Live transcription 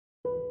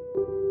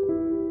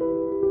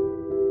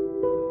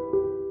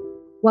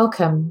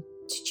Welcome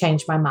to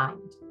Change My Mind.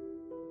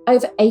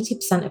 Over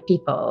 80% of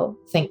people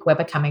think we're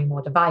becoming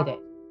more divided.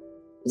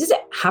 Does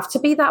it have to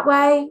be that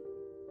way?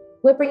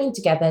 We're bringing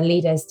together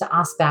leaders to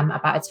ask them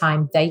about a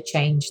time they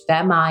changed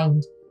their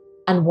mind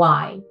and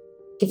why,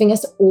 giving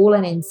us all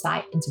an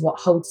insight into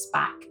what holds us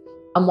back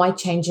and why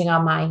changing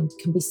our mind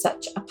can be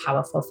such a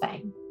powerful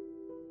thing.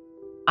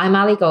 I'm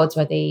Ali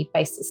Goldsworthy,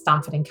 based at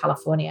Stanford in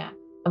California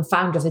and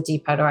founder of the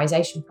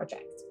Depolarization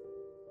Project.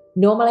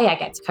 Normally, I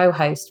get to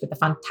co-host with the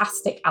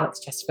fantastic Alex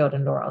Chesterfield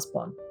and Laura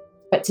Osborne.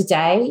 But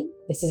today,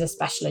 this is a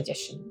special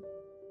edition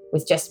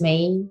with just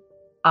me,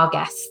 our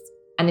guest,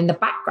 and in the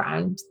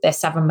background, their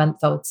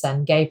 7-month-old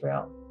son,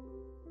 Gabriel.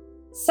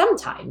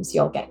 Sometimes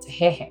you'll get to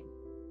hear him.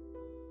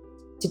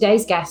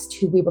 Today's guest,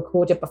 who we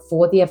recorded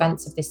before the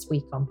events of this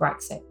week on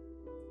Brexit,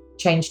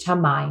 changed her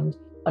mind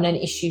on an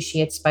issue she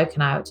had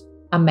spoken out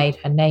and made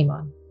her name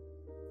on.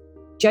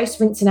 Jo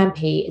Swinson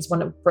MP is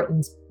one of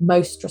Britain's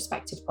most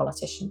respected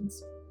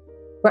politicians.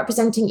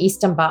 Representing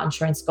East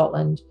Dunbartonshire in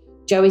Scotland,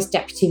 Jo is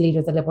Deputy Leader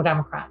of the Liberal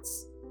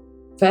Democrats.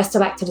 First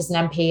elected as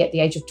an MP at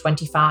the age of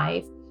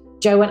 25,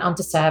 Jo went on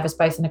to serve as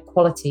both an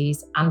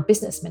Equalities and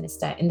Business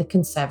Minister in the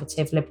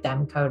Conservative Lib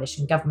Dem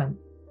coalition government.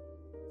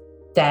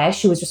 There,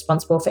 she was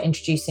responsible for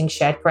introducing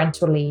shared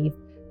parental leave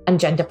and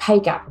gender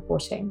pay gap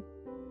reporting.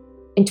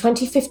 In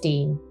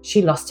 2015,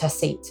 she lost her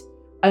seat,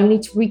 only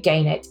to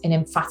regain it in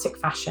emphatic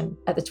fashion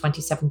at the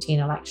 2017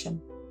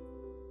 election.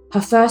 Her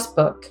first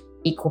book,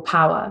 Equal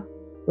Power,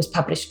 was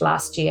published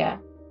last year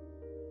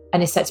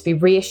and is set to be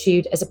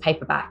reissued as a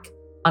paperback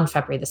on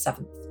February the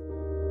 7th.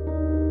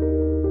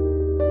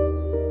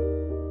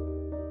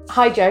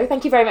 Hi, Jo.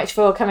 Thank you very much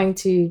for coming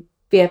to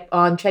be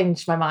on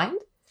Change My Mind.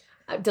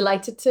 I'm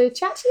delighted to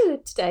chat to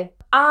you today.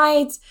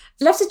 I'd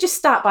love to just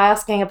start by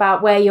asking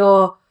about where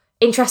your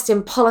interest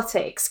in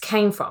politics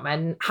came from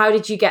and how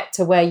did you get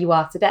to where you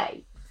are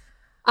today?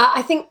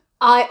 I think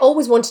I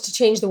always wanted to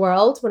change the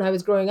world when I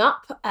was growing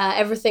up.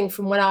 Everything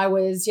from when I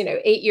was,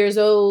 8 years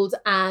old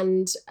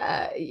and,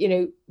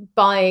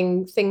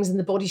 buying things in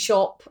the Body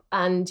Shop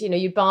and,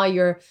 you'd buy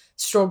your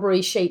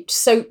strawberry shaped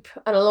soap.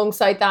 And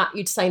alongside that,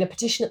 you'd sign a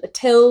petition at the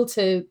till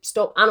to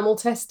stop animal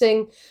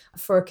testing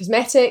for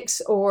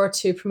cosmetics or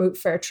to promote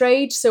fair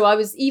trade. So I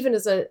was, even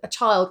as a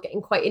child,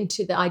 getting quite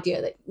into the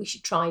idea that we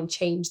should try and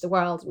change the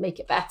world and make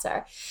it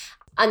better.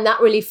 And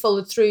that really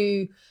followed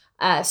through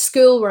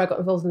school, where I got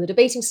involved in the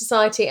debating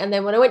society. And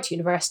then when I went to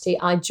university,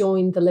 I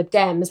joined the Lib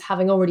Dems,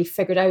 having already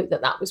figured out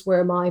that was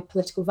where my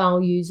political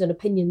values and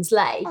opinions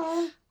lay.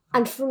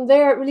 And from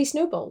there, it really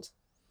snowballed.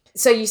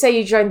 So you say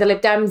you joined the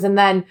Lib Dems and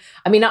then,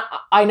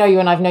 I know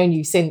you and I've known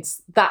you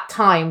since that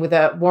time with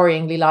a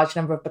worryingly large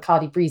number of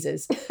Bacardi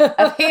breezes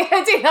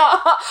appeared in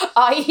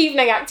our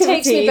evening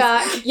activities. Takes me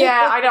back.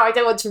 Yeah, I know. I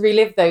don't want to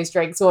relive those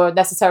drinks or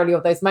necessarily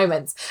of those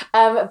moments.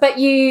 But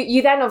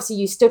you then obviously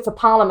you stood for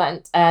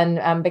Parliament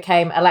and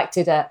became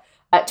elected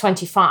at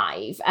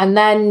 25. And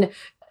then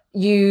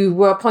you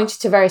were appointed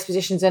to various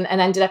positions and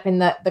ended up in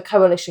the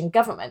coalition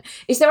government.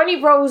 Is there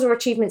any roles or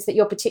achievements that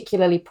you're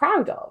particularly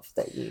proud of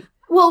that you...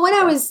 Well, when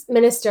I was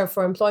Minister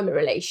for Employment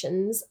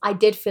Relations, I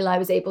did feel I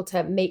was able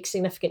to make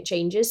significant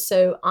changes.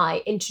 So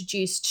I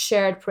introduced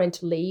shared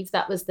parental leave.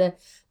 That was the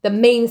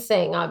main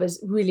thing I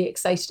was really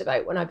excited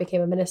about when I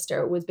became a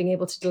minister, was being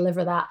able to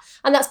deliver that.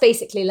 And that's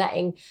basically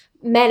letting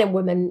men and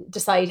women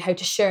decide how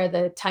to share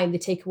the time they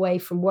take away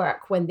from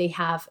work when they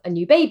have a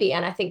new baby.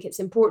 And I think it's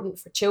important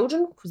for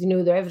children, because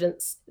their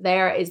evidence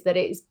there is that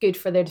it is good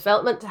for their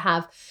development to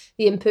have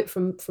the input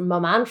from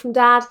mum and from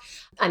dad.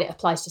 And it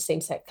applies to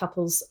same-sex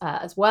couples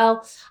as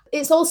well.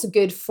 It's also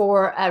good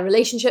for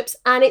relationships,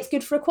 and it's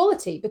good for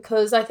equality,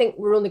 because I think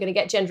we're only going to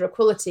get gender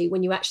equality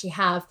when you actually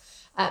have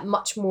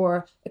much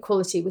more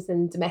equality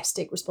within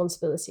domestic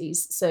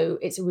responsibilities. So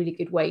it's a really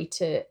good way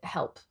to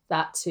help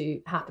that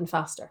to happen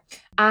faster.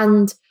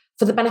 And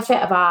for the benefit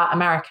of our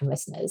American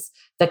listeners,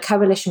 the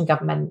coalition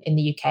government in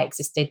the UK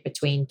existed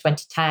between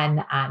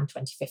 2010 and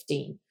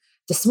 2015.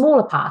 The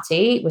smaller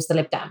party was the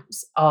Lib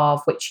Dems,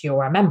 of which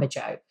you're a member,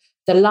 Jo.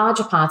 The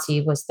larger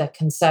party was the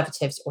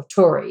Conservatives or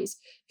Tories,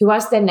 who,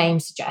 as their name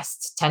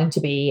suggests, tend to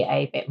be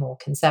a bit more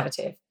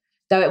conservative.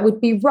 Though it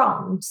would be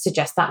wrong to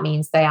suggest that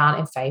means they aren't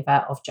in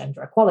favour of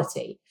gender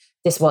equality.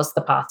 This was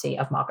the party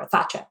of Margaret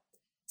Thatcher.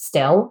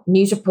 Still,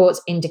 news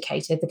reports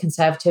indicated the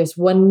Conservatives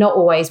were not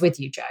always with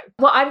you, Jo.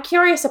 What I'm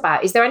curious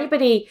about, is there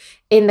anybody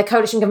in the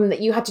coalition government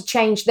that you had to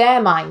change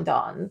their mind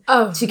on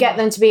to get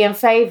them to be in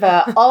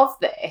favour of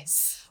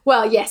this?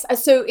 Well, yes.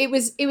 So it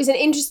was an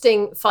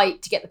interesting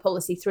fight to get the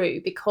policy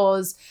through,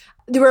 because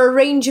there were a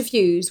range of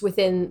views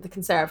within the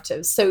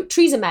Conservatives. So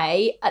Theresa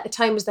May, at the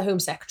time, was the Home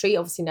Secretary,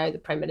 obviously now the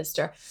Prime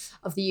Minister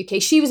of the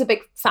UK. She was a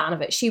big fan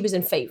of it. She was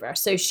in favour.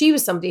 So she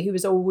was somebody who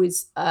was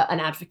always an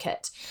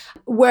advocate.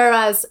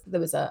 Whereas there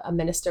was a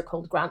minister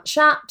called Grant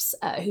Shapps,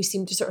 who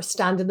seemed to sort of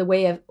stand in the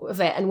way of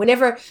it. And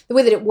whenever, the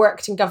way that it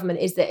worked in government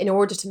is that in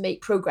order to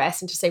make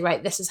progress and to say,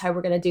 right, this is how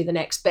we're going to do the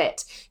next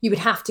bit, you would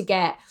have to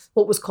get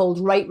what was called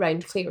right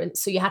round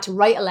clearance. So you had to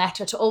write a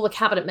letter to all the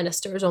cabinet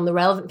ministers on the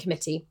relevant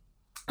committee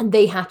And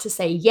they had to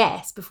say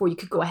yes before you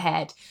could go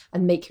ahead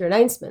and make your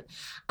announcement.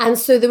 And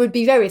so there would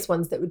be various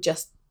ones that would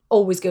just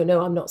always go,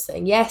 no, I'm not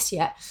saying yes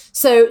yet.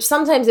 So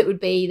sometimes it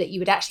would be that you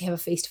would actually have a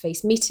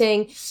face-to-face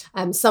meeting.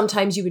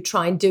 Sometimes you would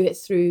try and do it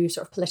through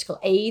sort of political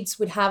aides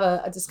would have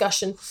a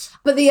discussion.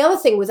 But the other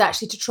thing was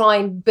actually to try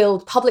and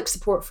build public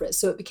support for it,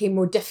 so it became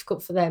more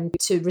difficult for them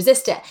to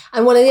resist it.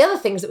 And one of the other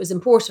things that was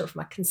important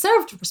from a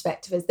Conservative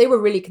perspective is they were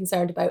really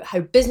concerned about how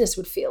business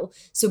would feel.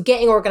 So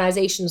getting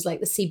organisations like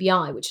the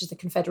CBI, which is the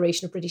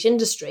Confederation of British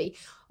Industry,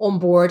 on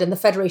board, and the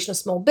Federation of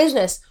Small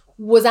Business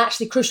was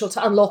actually crucial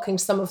to unlocking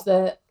some of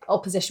the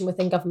opposition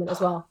within government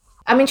as well.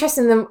 I'm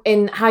interested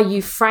in how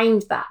you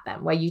framed that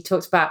then, where you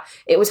talked about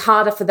it was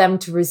harder for them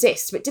to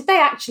resist, but did they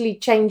actually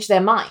change their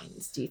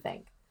minds, do you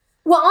think?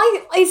 Well,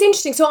 it's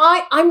interesting. So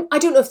I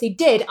don't know if they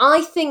did.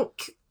 I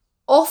think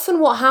often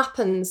what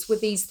happens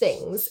with these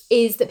things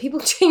is that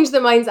people change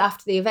their minds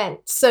after the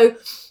event. So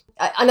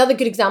another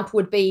good example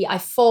would be I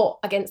fought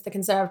against the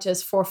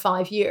Conservatives for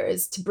 5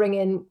 years to bring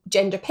in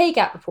gender pay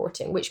gap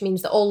reporting, which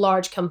means that all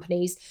large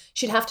companies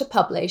should have to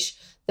publish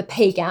the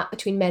pay gap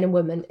between men and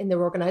women in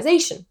their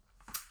organisation.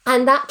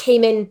 And that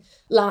came in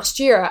last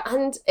year.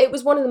 And it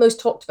was one of the most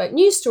talked about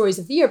news stories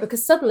of the year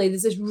because suddenly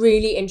there's this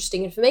really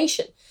interesting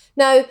information.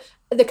 Now,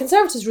 the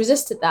Conservatives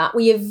resisted that.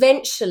 We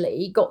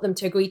eventually got them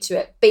to agree to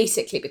it,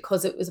 basically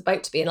because it was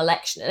about to be an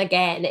election. And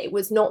again, it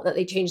was not that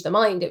they changed their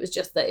mind. It was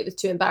just that it was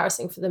too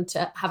embarrassing for them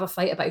to have a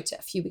fight about it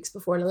a few weeks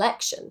before an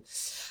election.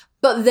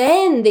 But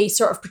then they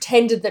sort of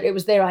pretended that it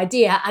was their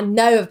idea and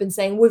now have been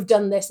saying, we've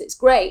done this, it's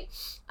great.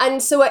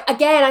 And so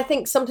again, I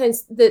think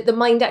sometimes the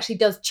mind actually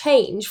does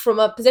change from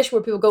a position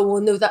where people go,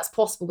 well, no, that's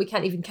possible, we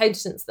can't even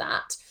countenance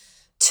that,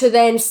 to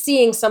then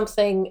seeing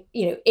something,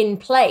 in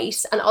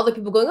place and other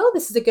people going, oh,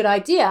 this is a good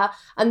idea.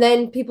 And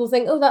then people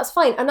think, oh, that's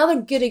fine.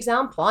 Another good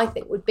example, I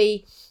think, would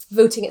be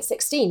voting at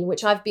 16,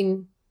 which I've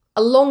been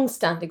a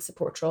long-standing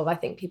supporter of. I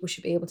think people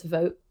should be able to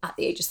vote at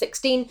the age of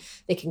 16.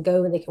 They can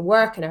go and they can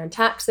work and earn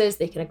taxes.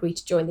 They can agree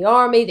to join the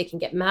army. They can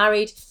get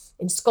married.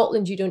 In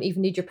Scotland, you don't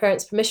even need your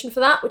parents' permission for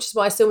that, which is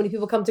why so many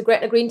people come to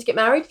Gretna Green to get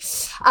married.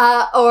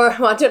 I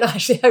don't know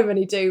actually how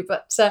many do,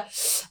 but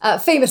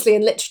famously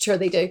in literature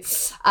they do,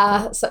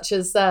 such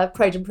as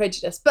Pride and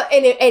Prejudice. But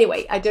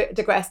anyway, I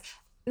digress.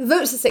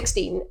 Votes at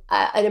 16,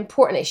 an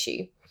important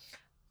issue,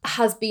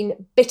 has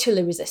been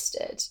bitterly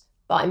resisted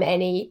by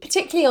many,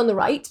 particularly on the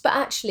right, but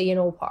actually in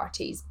all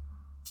parties.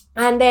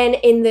 And then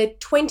in the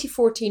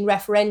 2014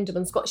 referendum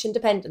on Scottish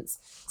independence,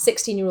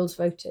 16-year-olds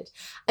voted.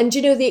 And,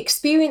 the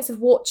experience of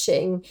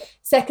watching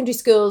secondary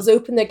schools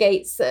open their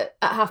gates at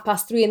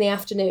 3:30 in the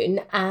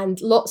afternoon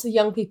and lots of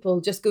young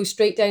people just go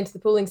straight down to the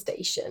polling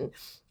station,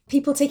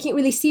 people taking it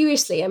really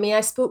seriously. I mean,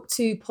 I spoke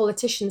to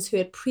politicians who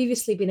had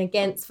previously been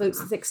against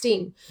votes at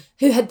 16,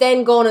 who had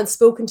then gone and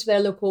spoken to their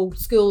local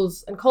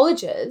schools and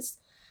colleges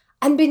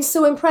and been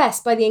so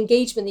impressed by the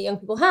engagement that young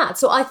people had.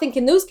 So I think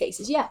in those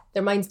cases,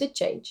 their minds did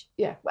change.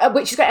 Yeah,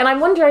 which is great. And I'm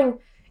wondering,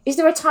 is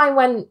there a time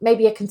when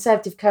maybe a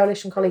Conservative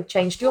coalition colleague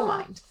changed your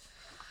mind?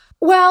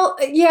 Well,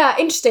 yeah,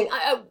 interesting.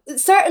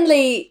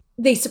 Certainly,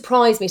 they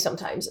surprise me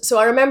sometimes. So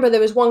I remember there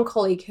was one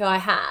colleague who I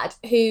had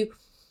who,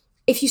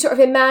 if you sort of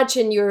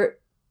imagine your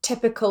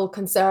typical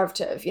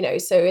Conservative,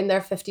 so in their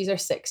 50s or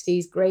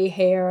 60s,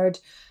 grey-haired,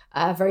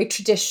 very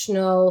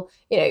traditional,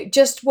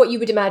 just what you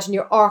would imagine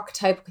your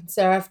archetypal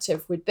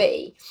Conservative would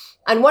be.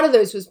 And one of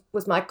those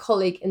was my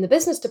colleague in the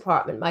business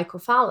department, Michael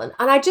Fallon.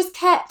 And I just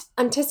kept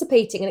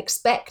anticipating and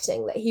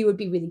expecting that he would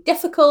be really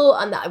difficult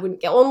and that I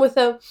wouldn't get on with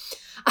him.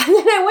 And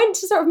then I went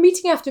to sort of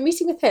meeting after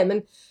meeting with him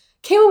and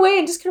came away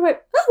and just kind of went,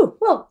 oh,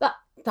 well,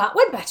 that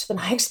went better than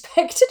I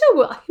expected. Oh,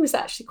 well, he was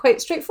actually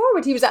quite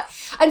straightforward.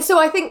 And so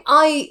I think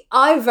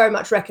I very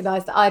much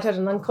recognised that I'd had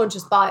an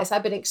unconscious bias.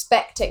 I'd been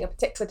expecting a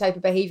particular type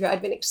of behaviour.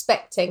 I'd been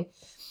expecting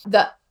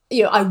that,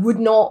 I would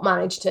not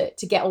manage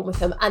to get on with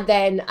him, and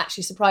then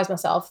actually surprise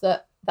myself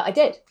that I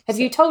did. Have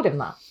you told him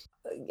that?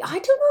 I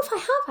don't know if I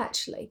have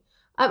actually.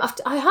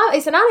 I have.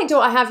 It's an anecdote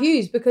I have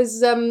used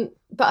because,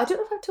 but I don't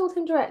know if I've told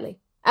him directly.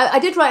 I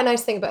did write a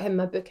nice thing about him in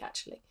my book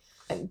actually.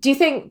 Do you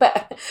think?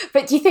 But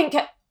do you think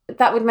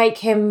that would make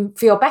him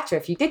feel better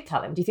if you did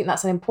tell him? Do you think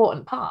that's an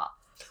important part?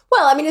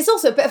 Well, I mean, it's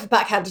also a bit of a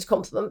backhanded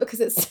compliment because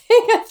it's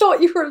saying I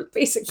thought you were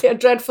basically a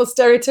dreadful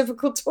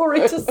stereotypical Tory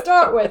to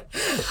start with.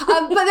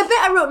 But the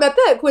bit I wrote in my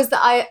book was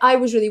that I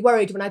was really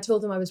worried when I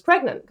told him I was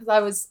pregnant, because I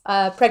was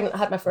pregnant. I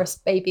had my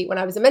first baby when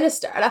I was a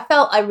minister, and I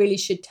felt I really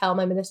should tell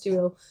my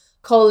ministerial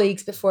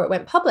colleagues before it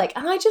went public.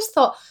 And I just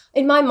thought,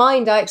 in my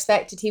mind, I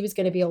expected he was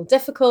going to be all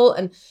difficult,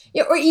 and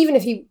or even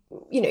if he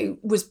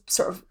was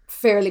sort of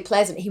fairly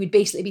pleasant, he would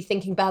basically be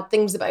thinking bad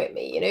things about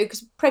me,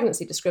 because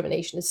pregnancy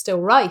discrimination is still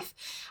rife.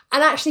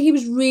 And actually he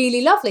was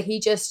really lovely. He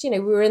just, we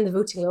were in the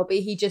voting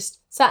lobby, he just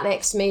sat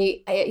next to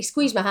me, he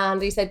squeezed my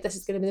hand, he said, this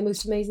is going to be the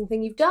most amazing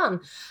thing you've done.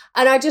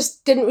 And I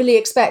just didn't really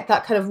expect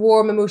that kind of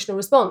warm emotional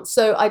response.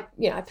 So I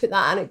put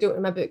that anecdote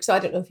in my book. So I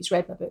don't know if he's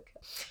read my book.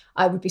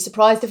 I would be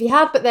surprised if he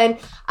had, but then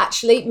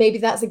actually maybe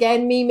that's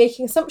again me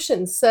making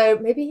assumptions. So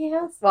maybe he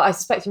has. Well, I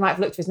suspect you might have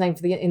looked for his name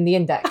in the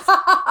index,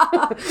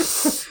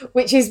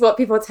 which is what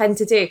people tend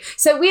to do.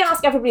 So we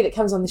ask everybody that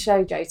comes on the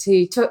show, Jo,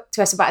 to talk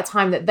to us about a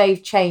time that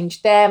they've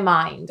changed their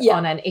mind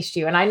on an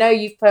issue. And I know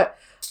you've put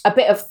a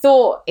bit of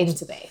thought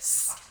into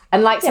this.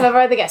 And like some of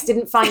our other guests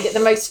didn't find it the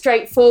most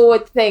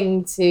straightforward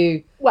thing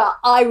to... Well,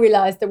 I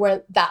realised there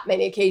weren't that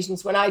many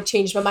occasions when I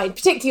changed my mind,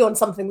 particularly on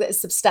something that is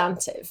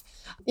substantive.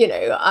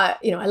 I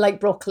like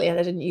broccoli and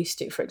I didn't used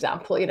to, for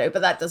example,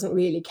 but that doesn't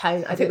really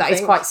count. I think that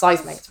is quite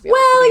seismic, to be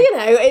honest.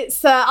 Well,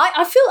 it's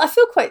I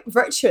feel quite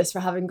virtuous for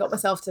having got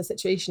myself to a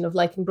situation of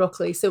liking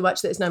broccoli so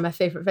much that it's now my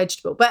favourite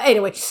vegetable. But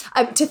anyway,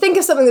 to think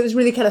of something that was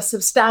really kind of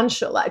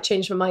substantial that I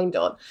changed my mind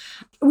on.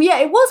 Yeah,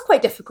 it was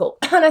quite difficult.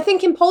 And I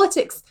think in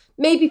politics,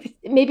 maybe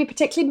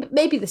particularly,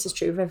 maybe this is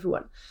true of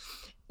everyone,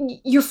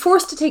 you're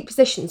forced to take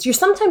positions. You're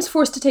sometimes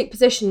forced to take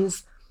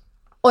positions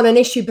on an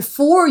issue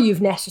before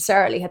you've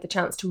necessarily had the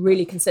chance to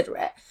really consider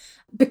it.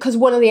 Because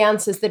one of the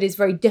answers that is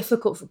very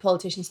difficult for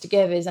politicians to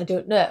give is, I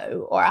don't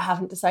know, or I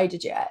haven't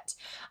decided yet.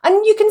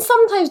 And you can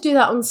sometimes do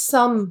that on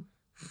some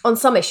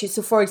issues.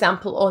 So, for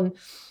example, on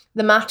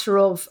the matter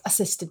of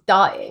assisted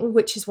dying,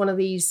 which is one of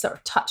these sort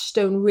of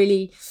touchstone,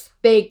 really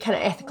big kind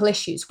of ethical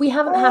issues, we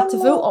haven't had to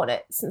vote on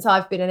it since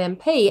I've been an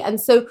MP.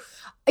 And so,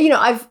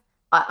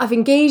 I've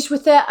engaged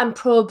with it. I'm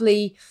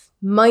probably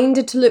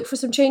minded to look for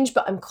some change,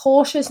 but I'm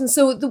cautious. And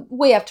so the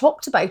way I've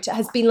talked about it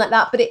has been like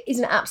that, but it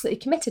isn't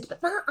absolutely committed.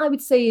 But that, I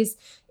would say, is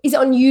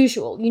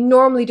unusual. You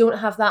normally don't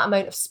have that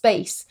amount of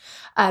space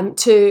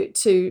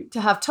to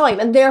have time.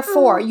 And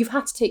therefore, you've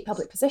had to take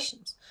public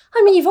positions.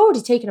 I mean, you've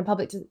already taken a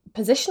public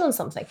position on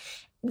something.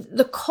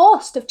 The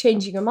cost of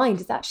changing your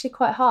mind is actually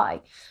quite high.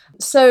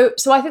 So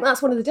I think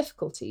that's one of the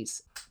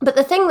difficulties. But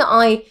the thing that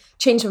I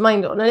changed my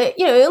mind on, and it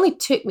only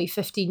took me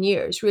 15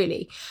 years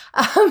really,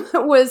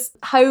 was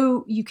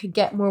how you could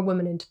get more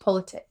women into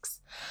politics.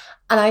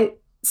 And I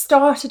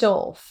started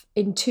off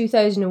in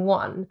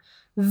 2001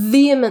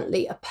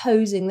 vehemently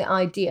opposing the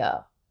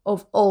idea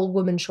of all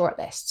women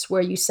shortlists,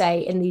 where you say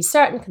in these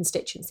certain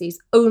constituencies,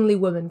 only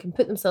women can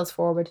put themselves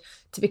forward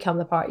to become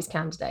the party's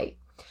candidate.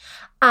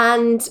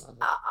 And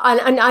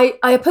I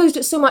opposed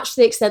it so much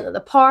to the extent that the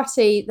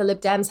party, the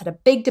Lib Dems, had a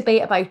big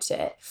debate about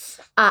it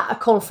at a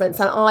conference,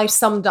 and I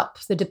summed up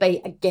the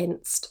debate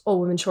against all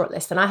women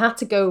shortlists. And I had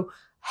to go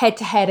head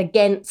to head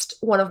against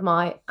one of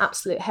my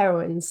absolute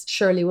heroines,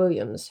 Shirley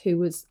Williams, who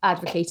was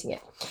advocating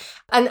it.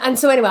 And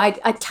so anyway,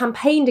 I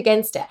campaigned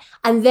against it.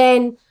 And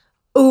then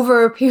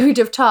over a period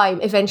of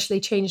time, eventually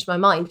changed my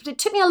mind. But it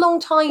took me a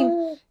long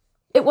time.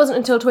 It wasn't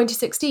until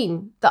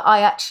 2016 that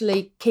I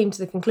actually came to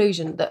the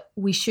conclusion that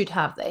we should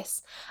have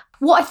this.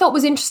 What I thought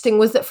was interesting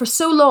was that for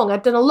so long,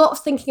 I'd done a lot of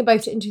thinking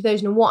about it in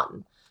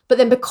 2001, but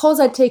then because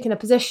I'd taken a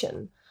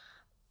position,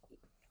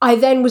 I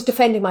then was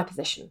defending my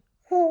position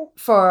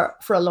for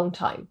a long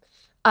time.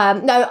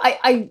 Now,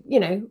 I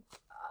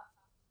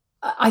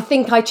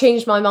think I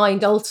changed my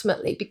mind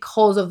ultimately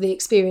because of the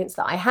experience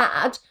that I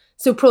had.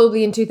 So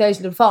probably in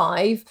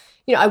 2005,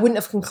 I wouldn't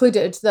have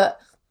concluded that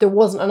there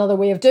wasn't another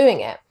way of doing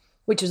it,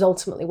 which is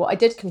ultimately what I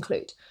did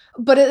conclude.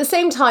 But at the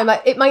same time,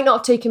 it might not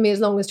have taken me as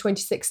long as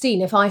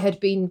 2016 if I had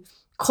been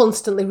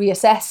constantly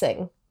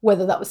reassessing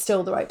whether that was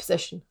still the right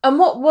position. And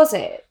what was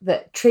it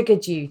that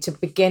triggered you to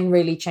begin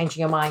really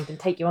changing your mind and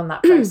take you on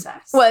that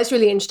process? Well, it's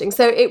really interesting.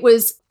 So it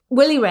was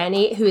Willie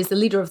Rennie, who is the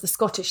leader of the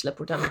Scottish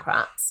Liberal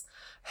Democrats,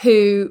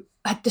 who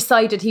had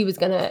decided he was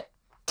going to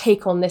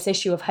take on this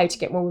issue of how to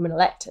get more women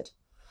elected.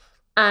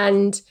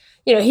 And,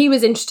 he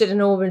was interested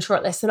in all women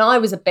shortlists, and I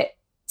was a bit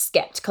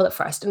sceptical at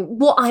first. And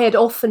what I had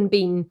often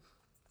been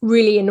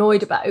really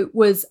annoyed about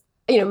was,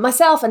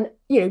 myself and,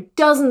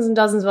 dozens and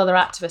dozens of other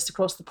activists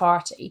across the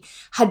party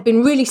had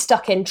been really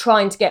stuck in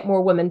trying to get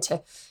more women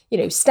to,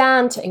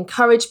 stand, to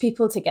encourage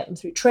people, to get them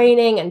through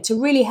training and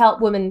to really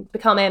help women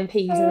become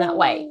MPs in that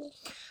way.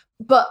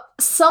 But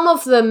some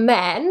of the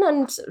men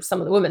and some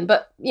of the women,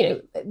 but,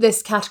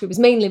 this category was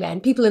mainly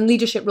men, people in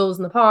leadership roles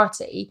in the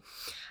party,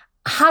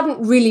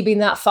 hadn't really been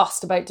that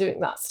fussed about doing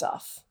that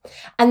stuff.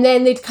 And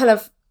then they'd kind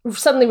of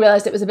suddenly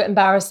realised it was a bit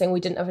embarrassing we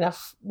didn't have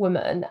enough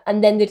women,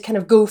 and then they'd kind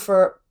of go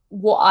for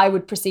what I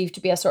would perceive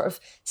to be a sort of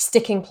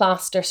sticking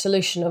plaster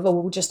solution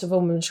of just a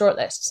women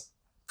shortlists.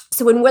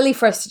 So when Willie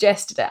first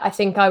suggested it, I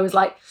think I was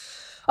like,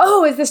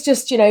 oh, is this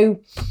just,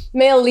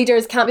 male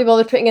leaders can't be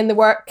bothered putting in the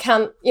work,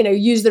 can't,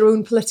 use their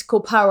own political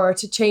power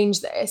to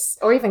change this?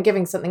 Or even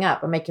giving something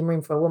up and making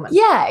room for a woman.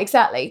 Yeah,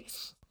 exactly.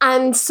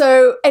 And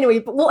so anyway,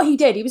 but what he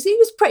did, he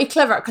was pretty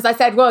clever, because I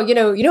said, well, you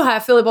know how I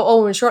feel about all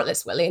women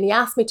shortlists, Willie. And he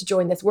asked me to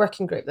join this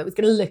working group that was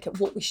going to look at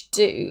what we should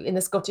do in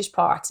the Scottish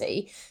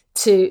Party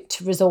to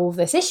resolve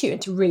this issue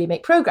and to really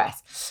make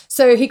progress.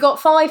 So he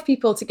got 5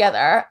 people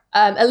together.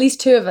 At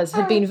least 2 of us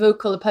had been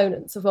vocal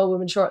opponents of all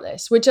women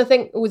shortlists, which I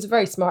think was a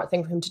very smart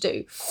thing for him to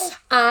do.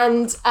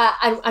 And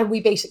we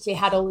basically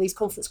had all these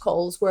conference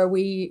calls where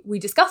we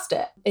discussed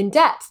it in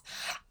depth.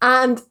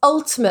 And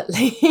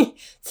ultimately,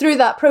 through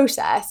that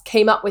process,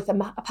 came up with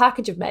a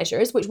package of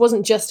measures, which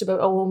wasn't just about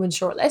all women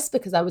shortlists,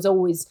 because I was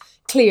always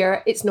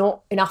clear it's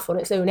not enough on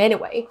its own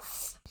anyway.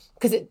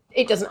 because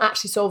it doesn't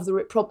actually solve the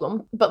root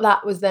problem. But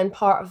that was then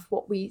part of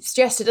what we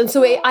suggested. And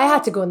so I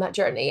had to go on that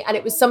journey, and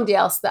it was somebody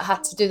else that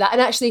had to do that.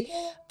 And actually,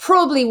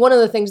 probably one of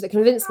the things that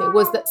convinced me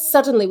was that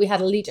suddenly we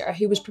had a leader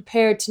who was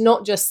prepared to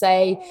not just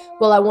say,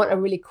 well, I want a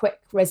really quick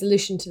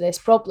resolution to this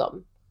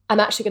problem. I'm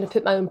actually going to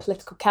put my own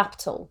political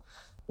capital,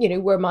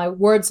 where my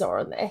words are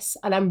on this,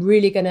 and I'm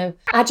really going to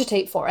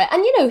agitate for it.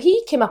 And,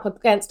 he came up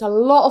against a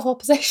lot of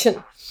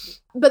opposition.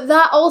 But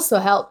that also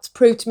helped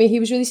prove to me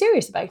he was really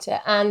serious about it.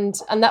 And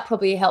that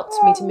probably helped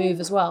me to move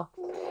as well.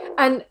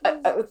 And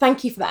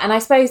thank you for that. And I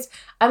suppose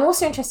I'm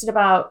also interested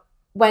about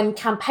when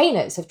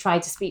campaigners have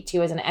tried to speak to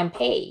you as an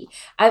MP.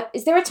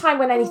 Is there a time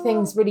when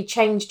anything's really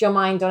changed your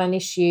mind on an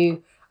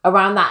issue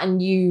around that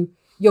and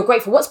you're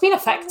grateful? What's been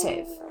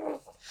effective?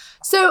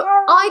 So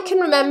I can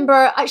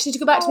remember, actually, to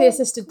go back to the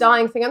assisted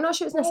dying thing, I'm not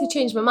sure it's necessarily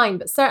changed my mind,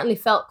 but certainly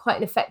felt quite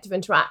an effective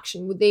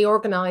interaction. They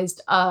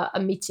organised a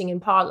meeting in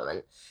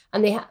Parliament,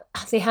 and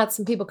they had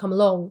some people come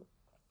along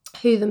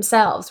who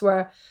themselves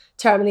were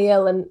terminally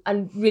ill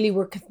and really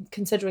were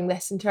considering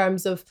this in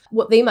terms of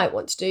what they might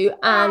want to do,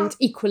 and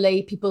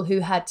equally people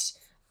who had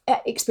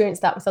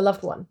experienced that with a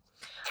loved one.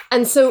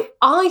 And so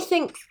I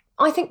think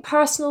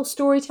personal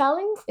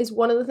storytelling is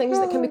one of the things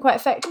that can be quite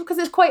effective, because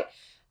it's quite...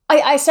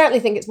 I certainly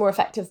think it's more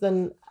effective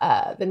than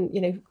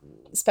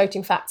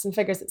spouting facts and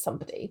figures at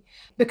somebody,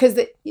 because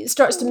it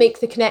starts to make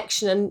the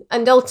connection,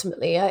 and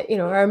ultimately,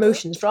 our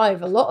emotions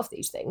drive a lot of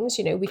these things.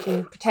 We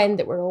can pretend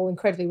that we're all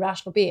incredibly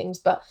rational beings,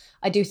 but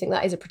I do think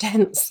that is a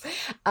pretense.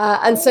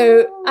 And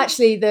so,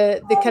 actually,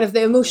 the kind of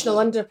the emotional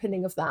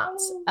underpinning of that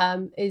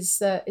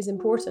is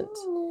important.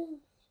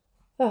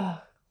 Oh,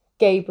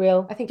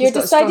 Gabriel, I think you're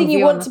deciding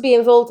you want to be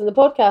involved in the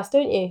podcast,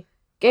 don't you?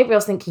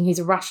 Gabriel's thinking he's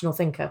a rational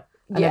thinker.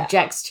 And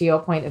objects to your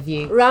point of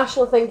view.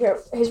 Rational thinker.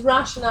 His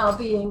rationale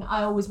being,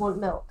 I always want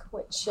milk,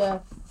 which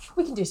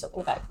we can do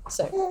something about.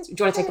 So, do you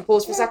want to take a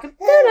pause for a second?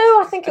 No,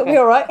 I think it'll be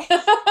all right.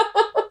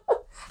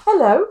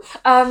 Hello.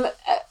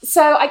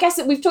 So I guess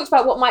that we've talked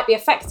about what might be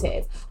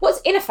effective. What's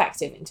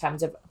ineffective in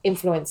terms of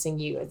influencing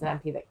you as an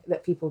MP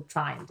that people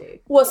try and do?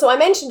 Well, so I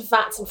mentioned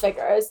facts and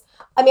figures.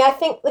 I mean, I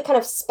think the kind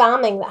of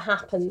spamming that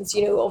happens,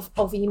 of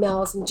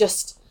emails and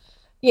just,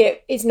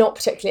 is not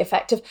particularly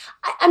effective.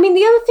 I mean,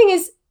 the other thing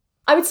is,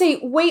 I would say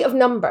weight of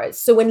numbers.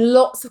 So when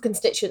lots of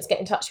constituents get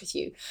in touch with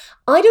you,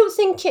 I don't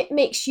think it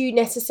makes you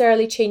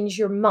necessarily change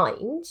your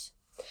mind,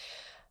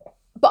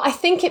 but I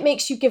think it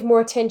makes you give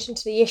more attention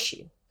to the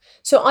issue.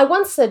 So I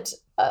once said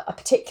a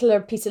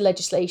particular piece of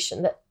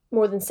legislation that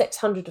more than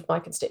 600 of my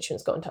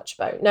constituents got in touch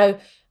about. Now,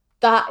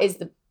 that is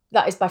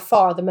by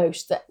far the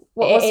most.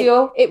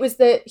 It was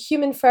the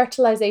Human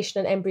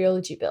Fertilisation and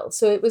Embryology Bill.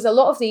 So it was a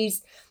lot of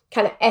these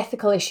kind of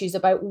ethical issues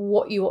about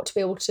what you ought to be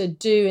able to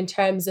do in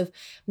terms of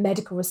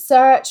medical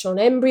research on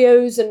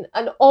embryos and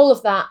all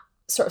of that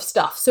sort of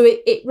stuff. So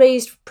it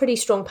raised pretty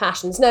strong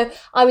passions. Now,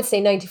 I would say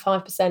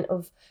 95%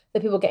 of the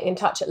people getting in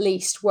touch at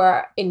least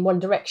were in one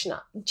direction,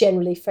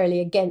 generally fairly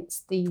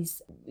against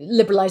these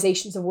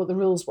liberalisations of what the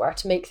rules were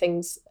to make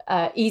things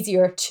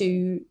easier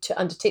to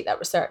undertake that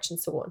research and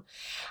so on.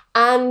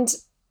 And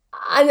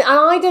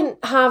I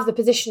didn't have the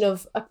position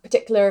of a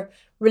particular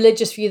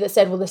religious view that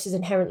said, well, this is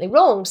inherently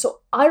wrong.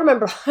 So I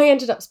remember I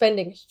ended up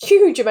spending a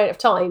huge amount of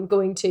time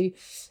going to,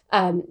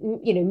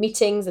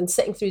 meetings and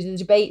sitting through the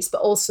debates,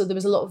 but also there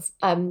was a lot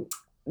of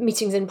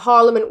meetings in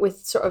Parliament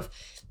with sort of,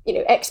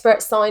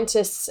 expert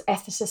scientists,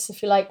 ethicists,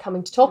 if you like,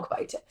 coming to talk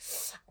about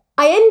it.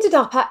 I ended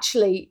up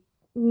actually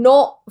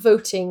not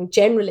voting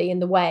generally in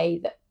the way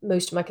that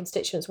most of my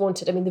constituents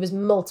wanted. I mean, there was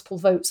multiple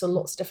votes on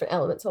lots of different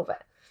elements of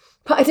it.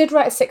 But I did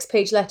write a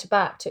 6-page letter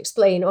back to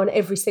explain on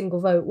every single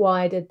vote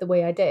why I did the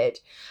way I did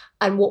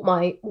and what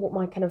my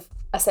kind of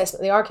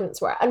assessment of the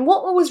arguments were. And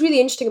what was really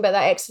interesting about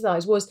that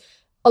exercise was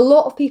a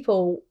lot of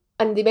people,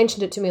 and they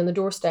mentioned it to me on the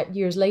doorstep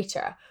years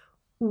later,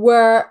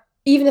 were,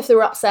 even if they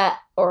were upset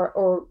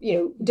or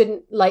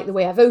didn't like the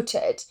way I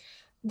voted,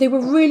 they were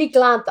really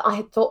glad that I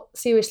had thought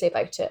seriously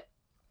about it.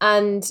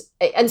 And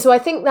so I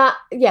think that,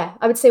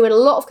 I would say when a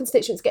lot of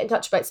constituents get in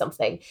touch about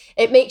something,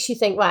 it makes you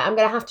think, right, I'm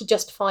going to have to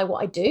justify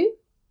what I do.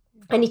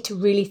 I need to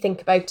really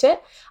think about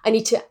it. I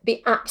need to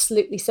be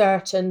absolutely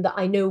certain that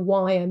I know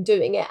why I'm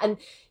doing it. And,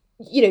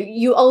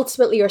 you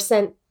ultimately are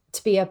sent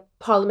to be a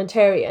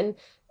parliamentarian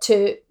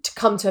to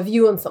come to a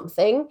view on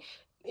something,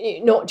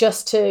 not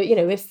just to,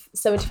 if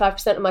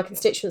 75% of my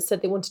constituents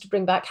said they wanted to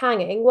bring back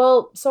hanging,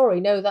 well, sorry,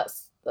 no,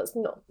 that's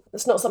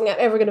not something I'm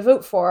ever going to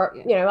vote for.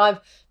 I've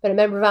been a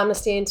member of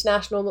Amnesty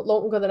International not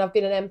longer than I've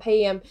been an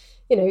MP.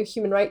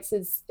 Human rights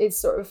is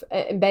sort of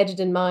embedded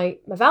in my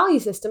value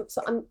system,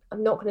 so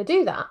I'm not going to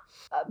do that.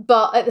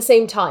 But at the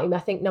same time, I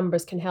think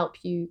numbers can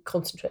help you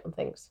concentrate on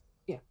things.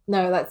 Yeah,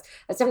 no, that's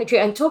definitely true.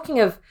 And talking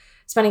of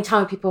spending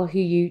time with people who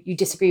you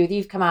disagree with,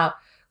 you've come out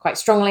quite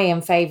strongly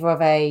in favour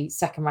of a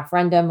second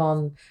referendum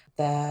on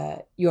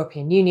the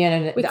European Union.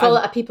 And we call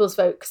it a people's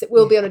vote because it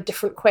will be on a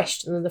different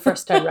question than the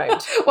first time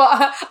round.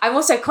 Well, I'm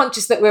also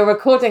conscious that we're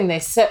recording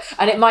this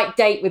and it might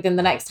date within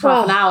the next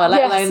half an hour,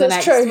 let alone the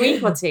next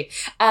week or two.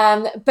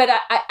 But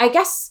I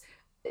guess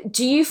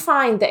Do you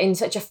find that in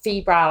such a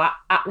febrile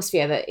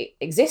atmosphere that it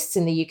exists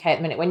in the UK at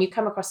the minute, when you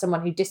come across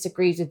someone who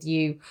disagrees with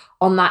you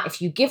on that,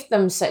 if you give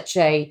them such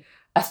a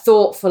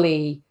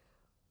thoughtfully,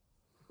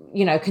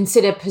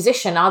 considered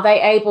position, are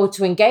they able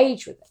to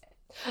engage with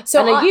it? So,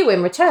 and are you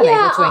in return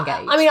able to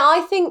engage? I mean,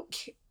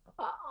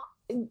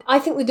 I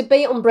think the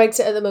debate on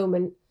Brexit at the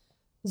moment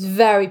is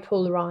very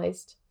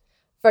polarised,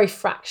 very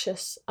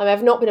fractious. I mean,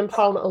 I've not been in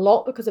Parliament a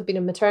lot because I've been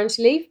on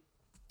maternity leave.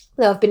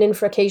 Now, I've been in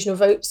for occasional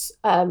votes,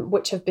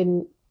 which have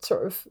been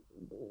sort of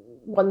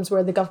ones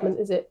where the government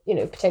is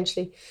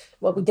potentially,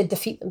 well, we did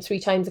defeat them 3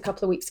 times a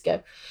couple of weeks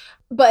ago.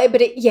 But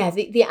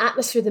the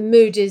atmosphere, the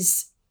mood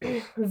is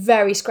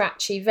very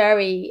scratchy,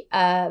 very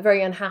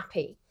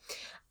unhappy.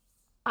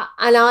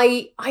 And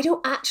I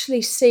don't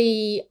actually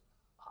see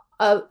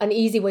an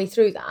easy way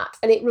through that.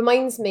 And it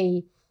reminds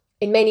me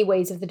in many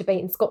ways of the debate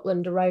in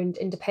Scotland around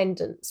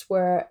independence,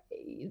 where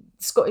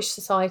Scottish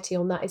society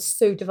on that is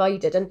so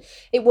divided. And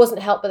it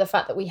wasn't helped by the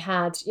fact that we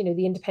had,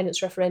 the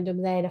independence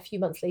referendum, then a few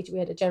months later we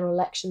had a general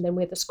election, then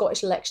we had the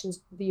Scottish elections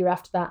the year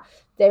after that,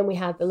 then we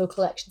had the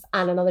local elections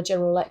and another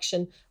general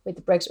election with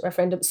the Brexit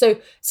referendum. So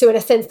in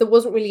a sense, there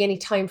wasn't really any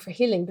time for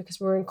healing because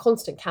we were in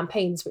constant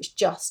campaigns which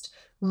just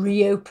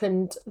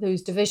reopened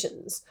those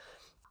divisions.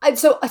 And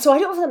so I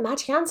don't have the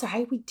magic answer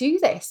how we do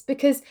this,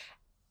 because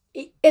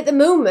at the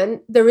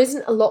moment, there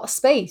isn't a lot of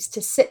space to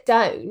sit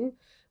down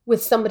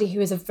with somebody who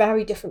has a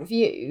very different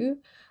view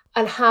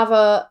and have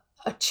a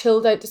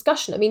chilled out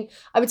discussion. I mean,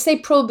 I would say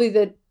probably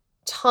the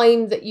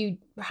time that you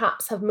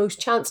perhaps have most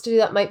chance to do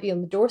that might be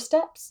on the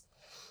doorsteps.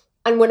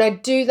 And when I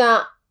do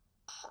that,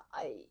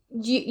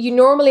 you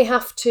normally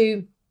have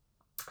to,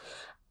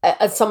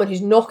 as someone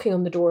who's knocking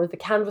on the door, the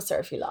canvasser,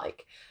 if you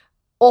like,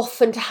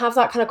 often to have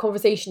that kind of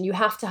conversation, you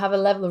have to have a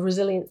level of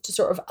resilience to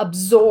sort of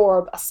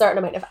absorb a certain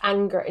amount of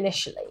anger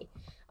initially.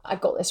 I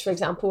got this, for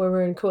example, where we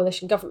were in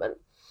coalition government.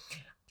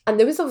 And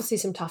there was obviously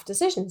some tough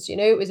decisions.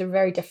 It was a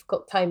very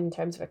difficult time in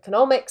terms of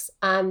economics.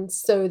 And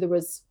so there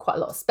was quite a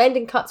lot of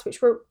spending cuts,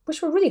 which were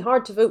really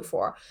hard to vote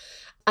for.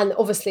 And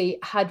obviously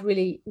had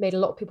really made a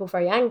lot of people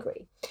very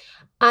angry.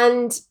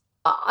 And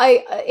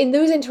I in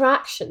those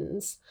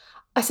interactions,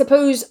 I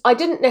suppose I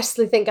didn't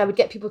necessarily think I would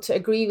get people to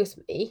agree with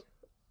me.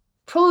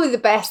 Probably the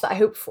best that I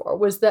hoped for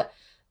was that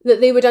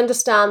they would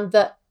understand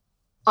that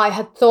I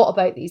had thought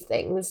about these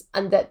things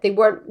and that they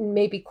weren't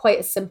maybe quite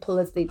as simple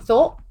as they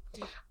thought,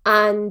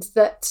 and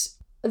that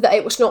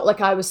it was not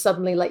like I was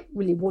suddenly like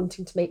really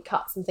wanting to make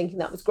cuts and thinking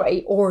that was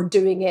great or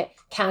doing it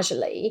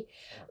casually,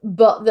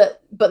 but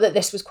that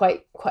this was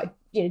quite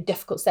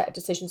difficult set of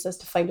decisions as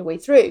to find a way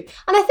through.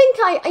 And I think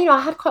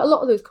I had quite a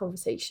lot of those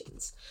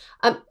conversations,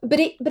 but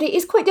it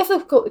is quite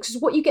difficult because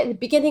what you get in the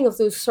beginning of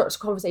those sorts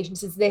of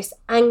conversations is this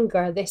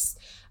anger, this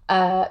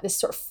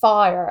sort of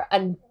fire,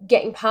 and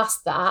getting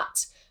past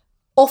that.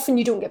 Often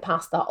you don't get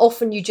past that.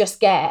 Often you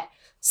just get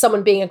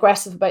someone being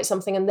aggressive about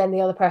something and then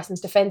the other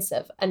person's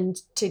defensive,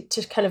 and to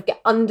kind of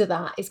get under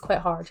that is quite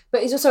hard.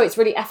 But it's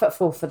really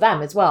effortful for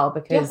them as well,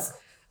 because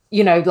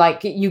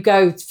like you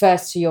go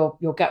first to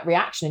your gut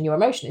reaction and your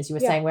emotion, as you were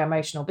saying, we're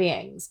emotional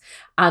beings,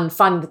 and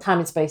finding the time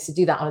and space to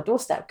do that on a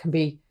doorstep can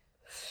be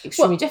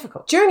extremely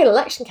difficult. During an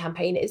election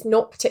campaign, it's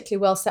not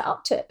particularly well set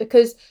up to it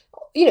because,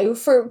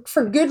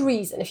 for good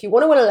reason, if you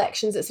want to win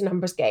elections, it's a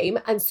numbers game.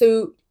 And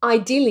so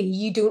ideally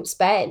you don't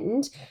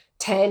spend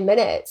 10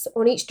 minutes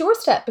on each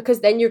doorstep,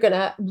 because then you're going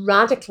to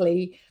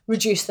radically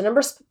reduce the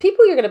numbers of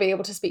people you're going to be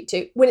able to speak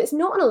to. When it's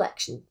not an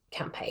election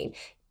campaign,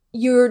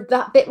 you're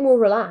that bit more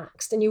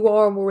relaxed and you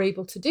are more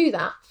able to do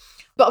that.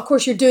 But of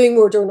course, you're doing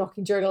more door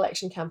knocking during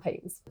election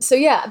campaigns. So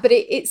yeah, but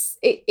it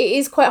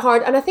is quite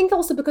hard. And I think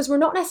also because we're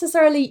not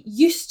necessarily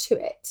used to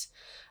it.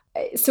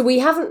 So we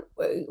haven't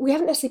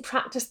necessarily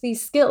practiced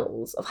these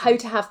skills of how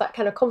to have that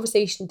kind of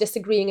conversation,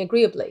 disagreeing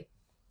agreeably.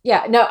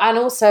 Yeah, no, and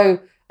also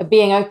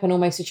being open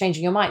almost to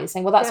changing your mind and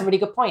saying, well, that's a really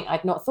good point.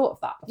 I'd not thought of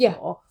that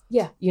before.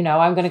 Yeah.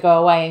 I'm going to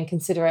go away and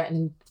consider it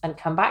and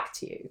come back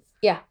to you.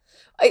 Yeah.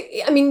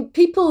 I mean,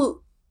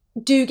 people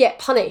do get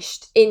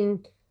punished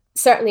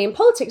certainly in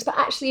politics, but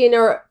actually in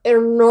our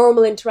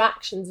normal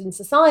interactions in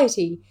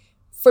society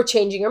for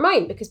changing your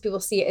mind, because people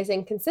see it as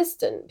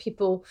inconsistent.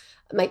 People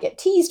might get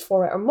teased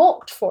for it or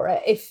mocked for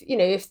it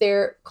if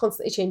they're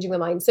constantly changing their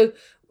mind. So,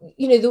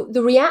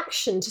 the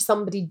reaction to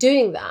somebody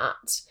doing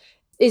that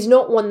is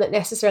not one that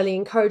necessarily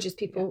encourages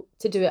people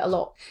to do it a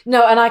lot.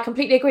 No, and I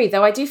completely agree,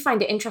 though I do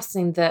find it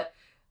interesting that,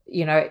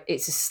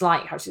 it's a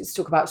slight, let's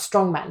talk about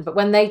strong men, but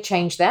when they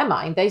change their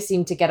mind, they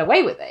seem to get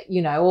away with it,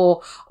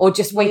 or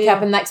just wake up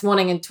the next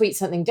morning and tweet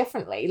something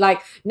differently.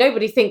 Like,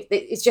 nobody thinks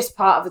it's just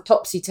part of the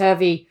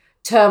topsy-turvy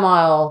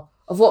turmoil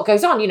of what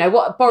goes on.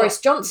 What Boris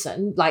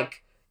Johnson,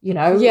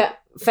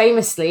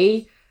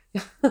 famously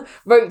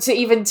wrote to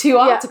even 2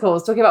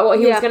 articles talking about what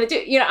he was going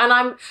to do, and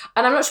I'm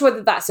not sure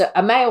whether that's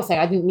a male thing.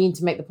 I didn't mean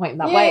to make the point in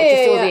that way.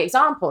 It's just all the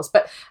examples.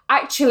 But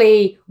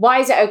actually, why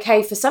is it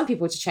okay for some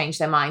people to change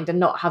their mind and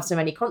not have so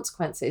many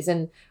consequences?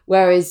 And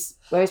whereas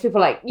people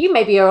like you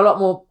maybe are a lot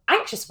more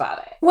anxious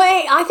about it.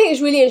 Well, I think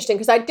it's really interesting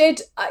because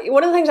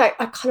one of the things I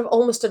kind of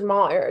almost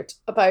admired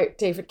about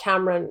David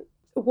Cameron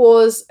who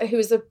was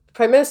the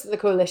Prime Minister of the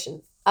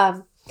coalition,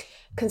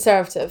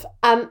 Conservative,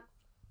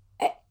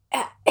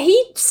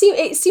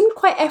 it seemed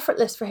quite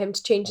effortless for him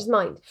to change his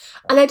mind.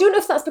 And I don't know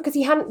if that's because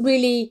he hadn't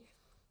really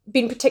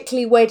been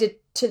particularly wedded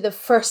to the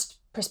first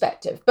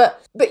perspective.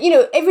 But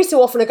every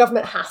so often a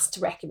government has to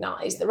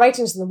recognise the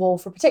writings on the wall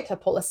for a particular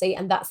policy,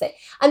 and that's it.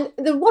 And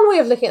the one way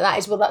of looking at that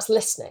is, well, that's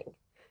listening,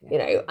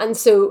 and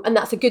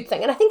that's a good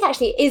thing. And I think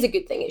actually it is a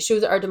good thing. It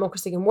shows that our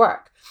democracy can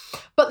work.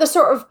 But the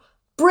sort of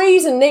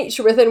brazen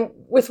nature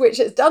with which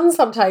it's done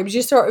sometimes,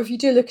 you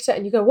do look at it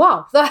and you go,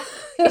 wow.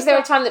 Is there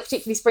a time that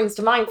particularly springs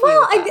to mind for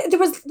you?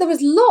 Well, there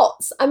was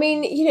lots. I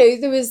mean,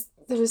 there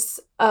was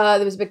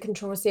a big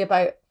controversy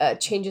about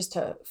changes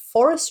to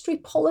forestry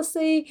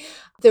policy.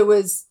 There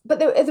was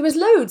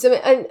loads.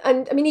 And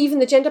I mean, even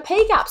the gender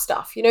pay gap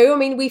stuff, I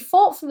mean, we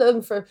fought for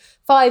them for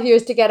 5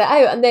 years to get it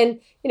out. And then,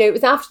 it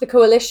was after the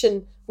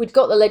coalition, we'd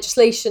got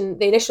the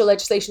initial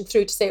legislation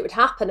through to say it would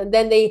happen. And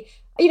then they,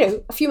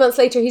 a few months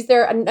later, he's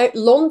there and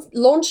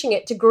launching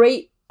it to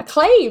great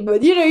acclaim.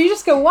 And, you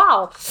just go,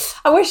 wow,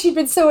 I wish you'd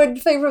been so in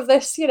favour of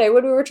this, when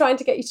we were trying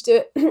to get you to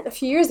do it a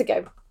few years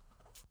ago.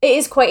 It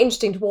is quite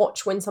interesting to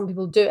watch when some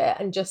people do it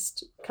and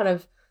just kind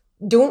of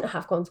don't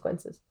have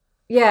consequences.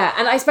 Yeah,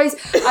 and I suppose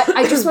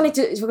I just wanted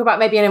to talk about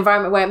maybe an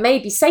environment where it may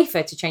be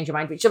safer to change your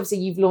mind, which obviously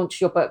you've launched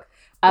your book,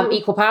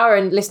 Equal Power,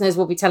 and listeners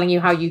will be telling you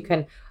how you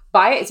can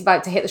buy it. It's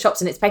about to hit the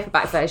shops in its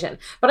paperback version.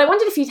 But I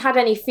wondered if you'd had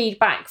any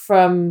feedback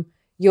from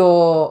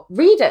your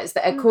readers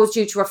that had caused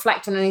you to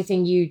reflect on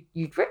anything you'd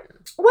written.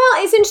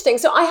 Well, it's interesting.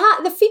 So I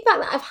had the feedback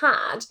that I've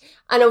had,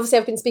 and obviously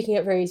I've been speaking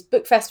at various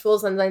book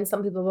festivals, and then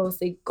some people have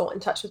obviously got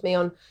in touch with me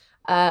on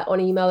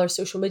email or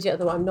social media.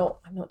 Although I'm not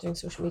doing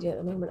social media at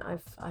the moment.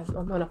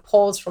 I'm on a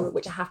pause from it,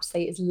 which I have to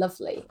say is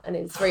lovely, and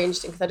it's very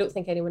interesting because I don't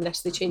think anyone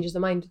necessarily changes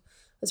their mind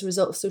as a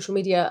result of social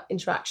media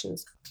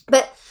interactions.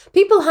 But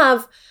people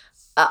have,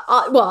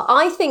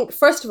 I think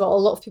first of all,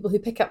 a lot of people who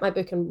pick up my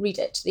book and read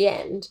it to the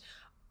end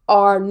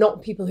are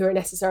not people who are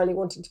necessarily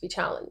wanting to be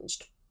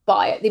challenged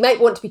by it. They might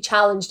want to be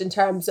challenged in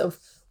terms of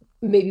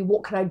maybe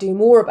what can I do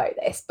more about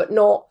this, but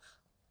not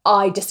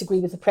I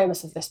disagree with the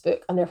premise of this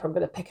book and therefore I'm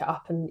going to pick it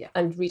up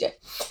and read it.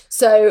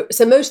 So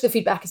most of the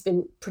feedback has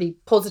been pretty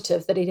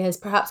positive, that it has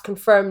perhaps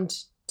confirmed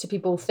to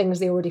people things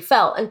they already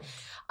felt. And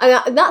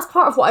that's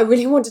part of what I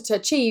really wanted to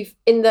achieve,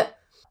 in that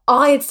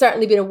I had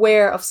certainly been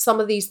aware of some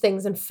of these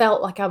things and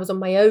felt like I was on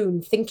my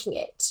own thinking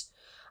it.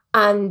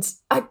 And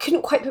I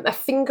couldn't quite put my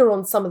finger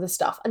on some of the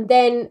stuff. And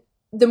then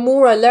the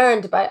more I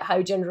learned about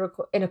how gender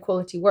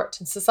inequality worked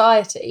in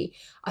society,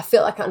 I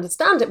felt like I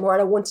understand it more,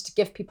 and I wanted to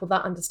give people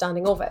that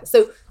understanding of it.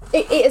 So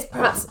it is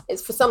perhaps,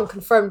 it's for some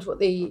confirmed what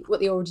they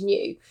already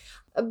knew.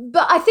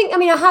 But I think, I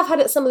have had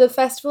at some of the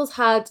festivals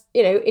had,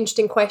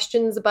 interesting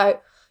questions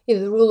about,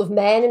 the role of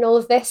men in all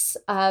of this.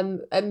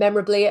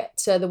 Memorably at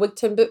the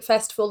Wigtown Book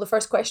Festival, the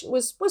first question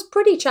was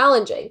pretty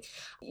challenging.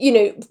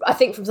 I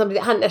think from somebody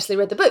that hadn't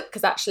necessarily read the book,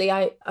 because actually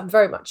I'm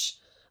very much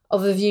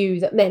of the view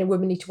that men and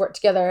women need to work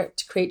together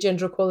to create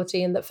gender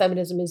equality, and that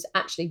feminism is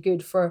actually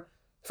good for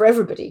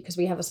everybody, because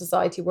we have a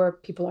society where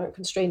people aren't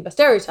constrained by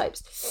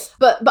stereotypes.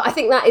 But I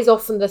think that is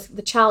often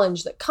the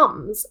challenge that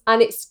comes,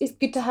 and it's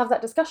good to have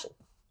that discussion.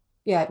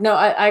 Yeah, no,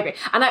 I agree.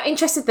 And I'm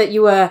interested that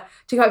you were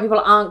talking about people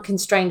aren't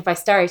constrained by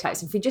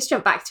stereotypes. If we just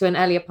jump back to an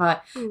earlier part,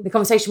 the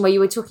conversation where you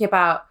were talking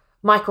about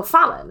Michael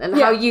Fallon and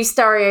how you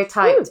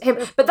stereotyped him.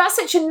 But that's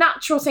such a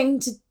natural thing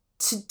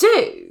to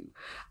do.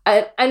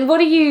 And what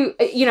are you,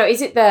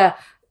 is it that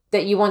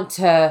you want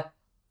to,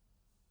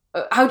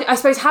 how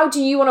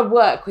do you want to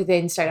work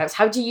within stereotypes?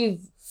 How do you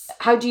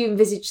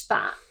envisage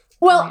that?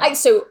 Well,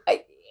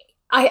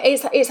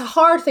 it's a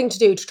hard thing to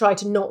do, to try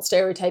to not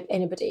stereotype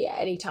anybody at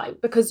any time,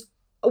 because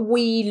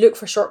we look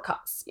for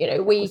shortcuts.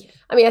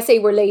 I say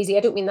we're lazy. I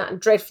don't mean that in a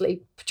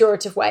dreadfully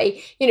pejorative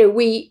way.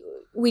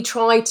 We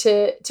try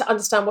to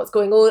understand what's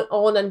going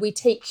on, and we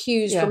take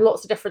cues from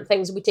lots of different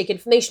things, and we take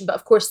information. But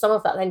of course, some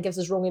of that then gives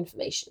us wrong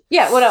information.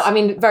 Yeah, well,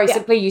 very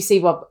simply, you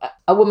see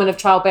a woman of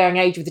childbearing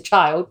age with a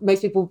child,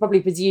 most people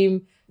probably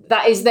presume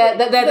that is they're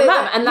the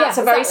mum, and that's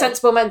a very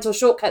sensible mental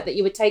shortcut that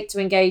you would take to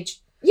engage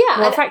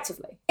more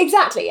effectively.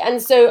 Exactly,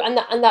 and so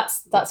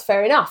that's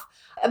fair enough.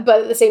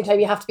 But at the same time,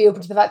 you have to be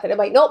open to the fact that it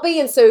might not be,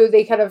 and so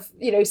they kind of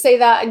say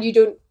that, and you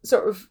don't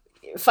sort of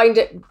find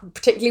it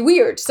particularly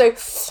weird. So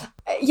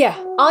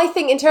I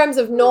think in terms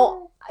of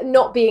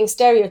not being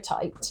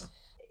stereotyped,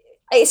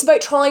 it's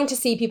about trying to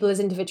see people as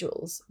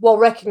individuals while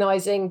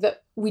recognizing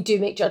that we do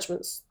make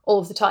judgments all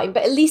of the time.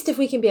 But at least if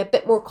we can be a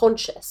bit more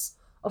conscious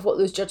of what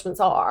those judgments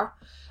are,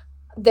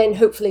 then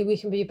hopefully we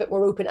can be a bit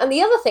more open. And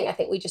the other thing I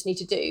think we just need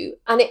to do,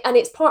 and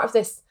it's part of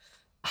this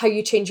how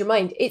you change your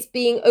mind, it's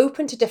being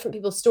open to different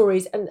people's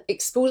stories and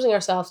exposing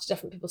ourselves to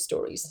different people's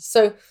stories.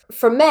 So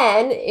for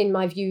men, in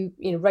my view,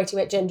 writing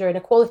about gender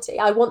inequality,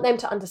 I want them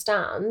to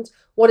understand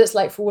what it's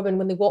like for women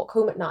when they walk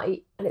home at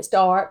night and it's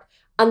dark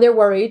and they're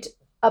worried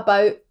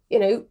about,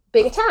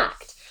 being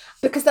attacked,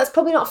 because that's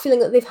probably not a feeling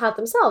that they've had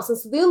themselves. And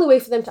so the only way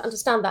for them to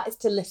understand that is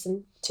to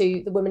listen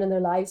to the women in their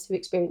lives who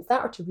experience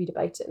that, or to read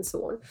about it and so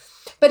on.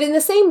 But in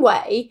the same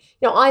way,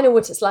 I know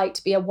what it's like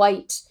to be a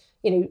white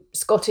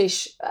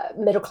Scottish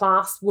middle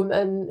class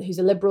woman who's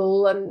a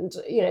liberal and,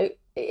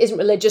 isn't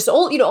religious,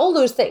 all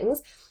those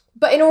things.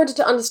 But in order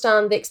to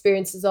understand the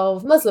experiences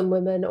of Muslim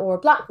women or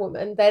Black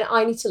women, then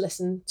I need to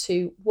listen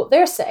to what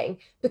they're saying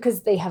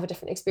because they have a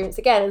different experience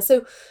again. And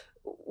so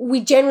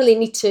we generally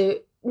need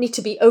to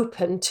be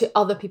open to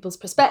other people's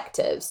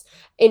perspectives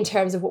in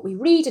terms of what we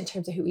read, in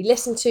terms of who we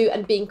listen to,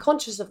 and being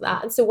conscious of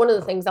that. And so one of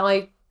the things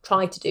I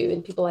try to do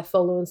in people I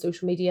follow on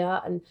social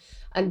media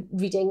and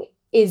reading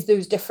is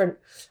those different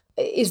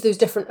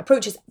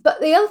approaches.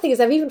 But the other thing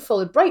is I've even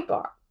followed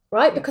Breitbart,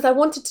 right? Because I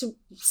wanted to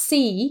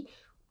see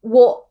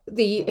what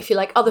the, if you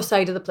like, other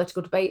side of the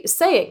political debate is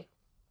saying.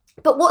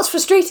 But what's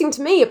frustrating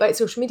to me about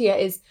social media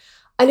is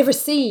I never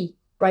see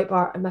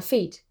Breitbart in my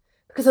feed,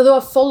 because although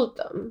I've followed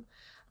them,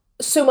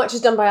 so much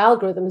is done by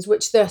algorithms,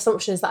 which the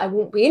assumption is that I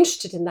won't be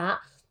interested in that,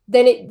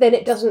 then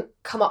it doesn't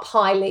come up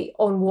highly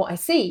on what I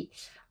see.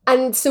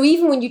 And so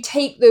even when you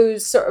take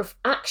those sort of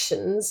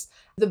actions,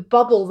 the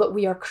bubble that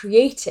we are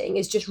creating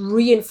is just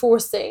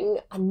reinforcing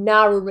a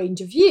narrow range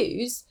of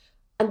views.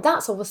 And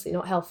that's obviously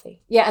not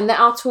healthy. Yeah, and there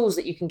are tools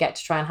that you can get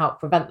to try and help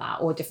prevent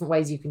that, or different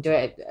ways you can do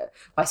it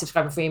by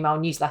subscribing for email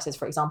newsletters,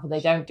 for example. They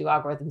don't do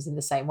algorithms in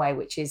the same way,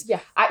 which is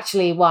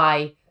actually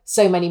why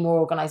so many more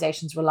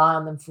organisations rely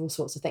on them for all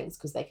sorts of things,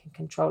 because they can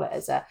control it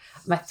as a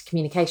method of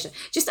communication.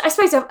 Just, I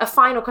suppose, a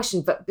final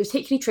question, but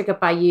particularly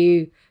triggered by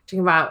you talking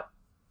about,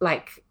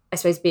 like, I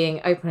suppose, being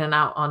open and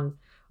out on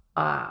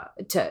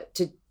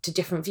to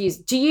different views.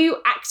 Do you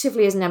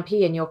actively, as an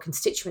MP in your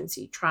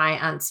constituency, try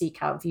and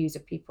seek out views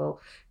of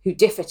people who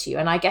differ to you?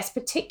 And I guess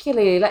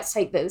particularly, let's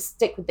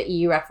stick with the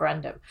EU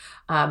referendum,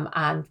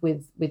 and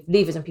with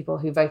Leavers and people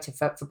who voted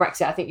for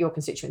Brexit. I think your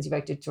constituency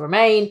voted to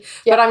remain,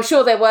 but I'm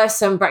sure there were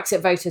some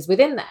Brexit voters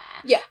within there.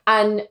 Yeah.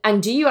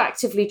 And do you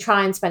actively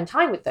try and spend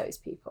time with those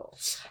people?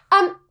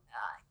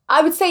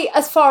 I would say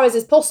as far as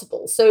is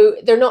possible. So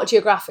they're not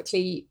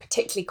geographically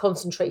particularly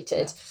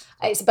concentrated.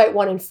 It's about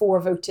 1 in 4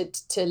 voted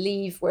to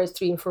leave, whereas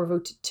 3 in 4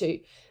 voted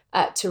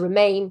to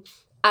remain.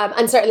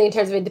 And certainly in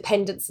terms of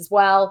independence as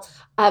well.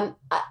 But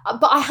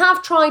I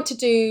have tried to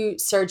do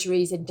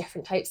surgeries in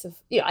different types of,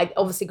 I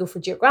obviously go for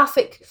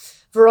geographic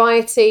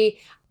variety.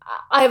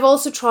 I have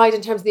also tried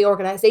in terms of the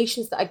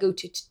organisations that I go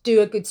to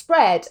do a good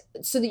spread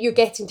so that you're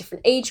getting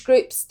different age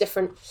groups,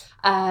 different,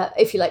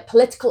 if you like,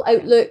 political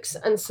outlooks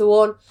and so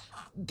on.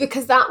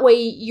 Because that way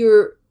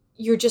you're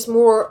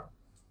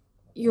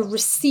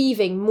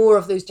receiving more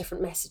of those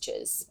different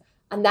messages,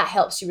 and that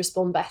helps you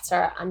respond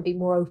better and be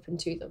more open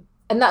to them.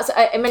 And that's,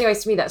 in many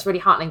ways, to me, that's really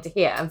heartening to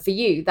hear. And for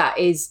you, that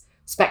is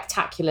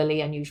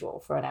spectacularly unusual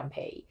for an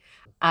MP.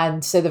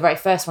 And so the very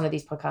first one of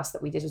these podcasts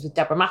that we did was with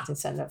Deborah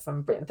Mattinson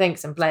from Britain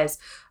Thinks and Blair's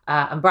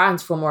and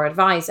Brown's former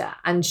advisor.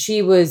 And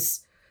she was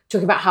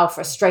talking about how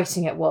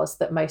frustrating it was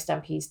that most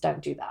MPs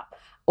don't do that,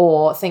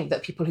 or think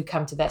that people who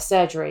come to their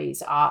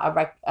surgeries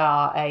are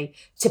a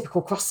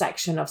typical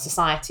cross-section of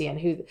society, and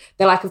who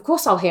they're like, of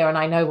course I'll hear and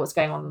I know what's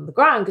going on the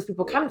ground because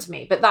people come to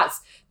me. But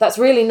that's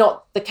really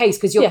not the case,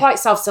 because you're quite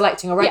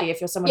self-selecting already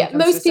if you're someone who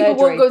comes most to people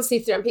surgery. won't go and see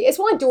their MP. It's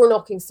why door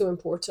knocking is so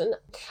important.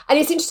 And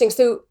it's interesting.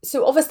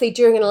 So obviously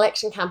during an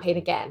election campaign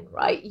again,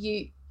 right,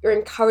 you're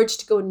encouraged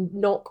to go and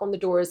knock on the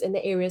doors in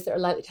the areas that are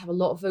likely to have a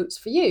lot of votes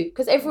for you,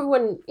 because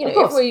everyone,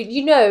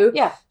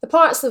 the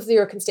parts of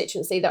your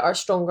constituency that are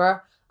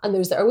stronger and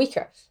those that are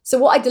weaker. So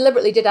what I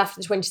deliberately did after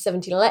the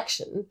 2017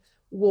 election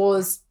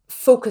was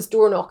focus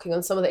door knocking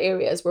on some of the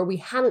areas where we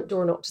hadn't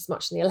door knocked as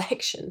much in the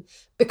election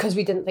because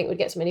we didn't think we'd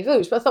get so many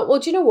votes. But I thought, well,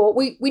 do you know what?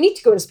 We need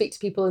to go and speak to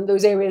people in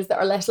those areas that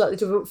are less likely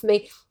to vote for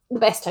me. The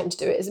best time to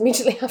do it is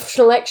immediately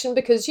after an election,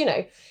 because,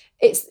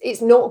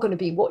 it's not going to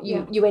be what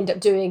you end up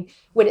doing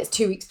when it's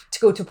 2 weeks to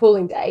go to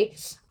polling day.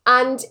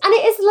 And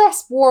it is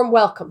less warm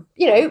welcome,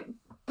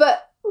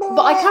 but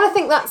I kind of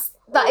think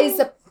that is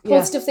a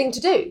positive thing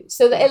to do,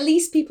 so that at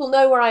least people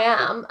know where I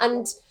am.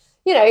 And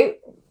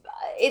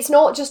it's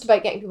not just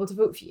about getting people to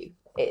vote for you,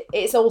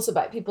 it's also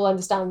about people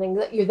understanding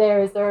that you're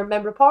there as their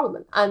member of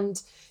parliament,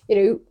 and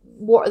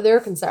what are their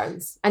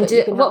concerns. And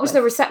what was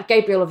the reception?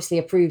 Gabriel obviously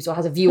approves or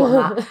has a view on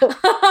that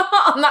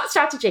on that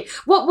strategy.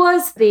 What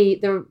was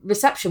the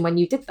reception when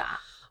you did that?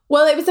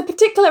 Well, it was a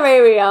particular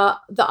area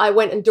that I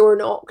went and door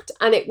knocked,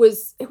 and it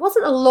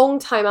wasn't a long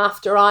time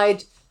after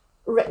I'd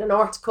written an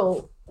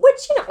article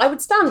which I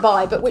would stand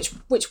by, but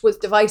which was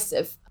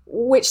divisive,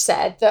 which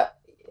said that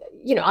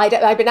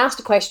I'd been asked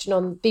a question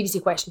on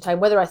BBC Question Time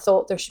whether I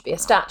thought there should be a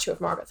statue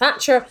of Margaret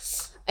Thatcher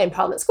in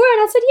Parliament Square,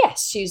 and I said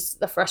yes, she's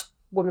the first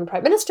woman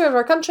Prime Minister of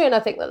our country, and I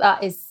think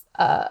that is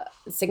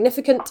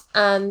significant.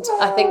 And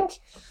I think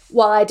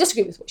while I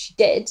disagree with what she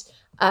did,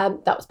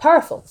 that was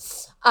powerful.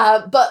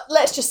 But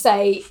let's just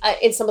say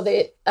in some of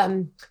the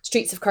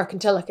streets of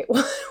Kirkintilloch, it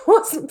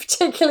wasn't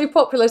particularly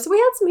popular. So we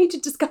had some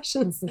heated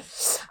discussions.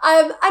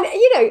 And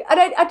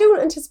I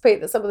don't anticipate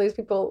that some of those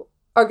people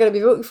are going to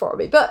be voting for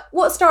me. But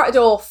what started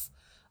off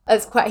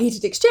as quite a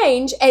heated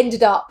exchange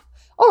ended up,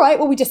 all right,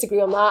 well, we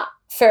disagree on that.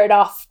 Fair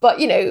enough. But,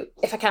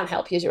 if I can't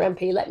help you as your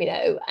MP, let me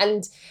know.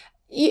 And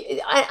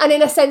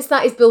in a sense,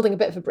 that is building a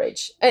bit of a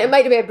bridge. It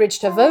might be a bridge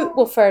to a vote.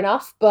 Well, fair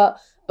enough. But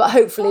but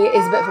hopefully it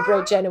is a bit of a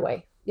bridge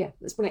anyway. Yeah,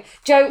 that's brilliant.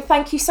 Jo,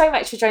 thank you so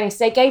much for joining us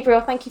today.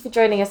 Gabriel, thank you for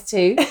joining us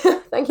too.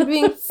 Thank you for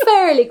being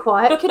fairly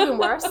quiet. Could have been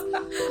worse.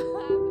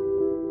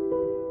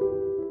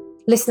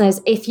 Listeners,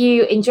 if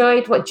you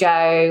enjoyed what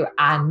Jo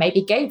and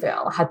maybe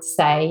Gabriel had to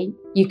say,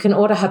 you can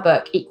order her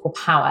book, Equal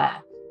Power,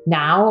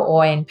 now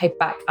or in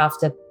paperback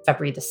after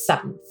February the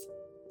 7th.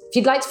 If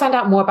you'd like to find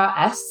out more about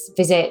us,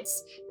 visit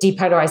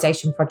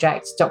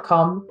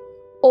depolarizationproject.com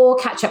or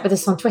catch up with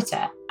us on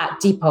Twitter at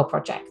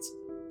depolproject.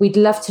 We'd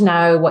love to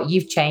know what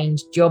you've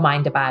changed your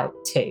mind about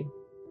too.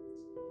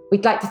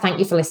 We'd like to thank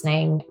you for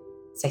listening.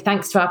 Say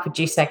thanks to our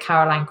producer,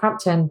 Caroline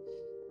Crampton,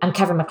 and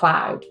Kevin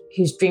MacLeod,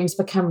 whose Dreams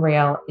Become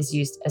Real is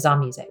used as our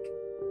music.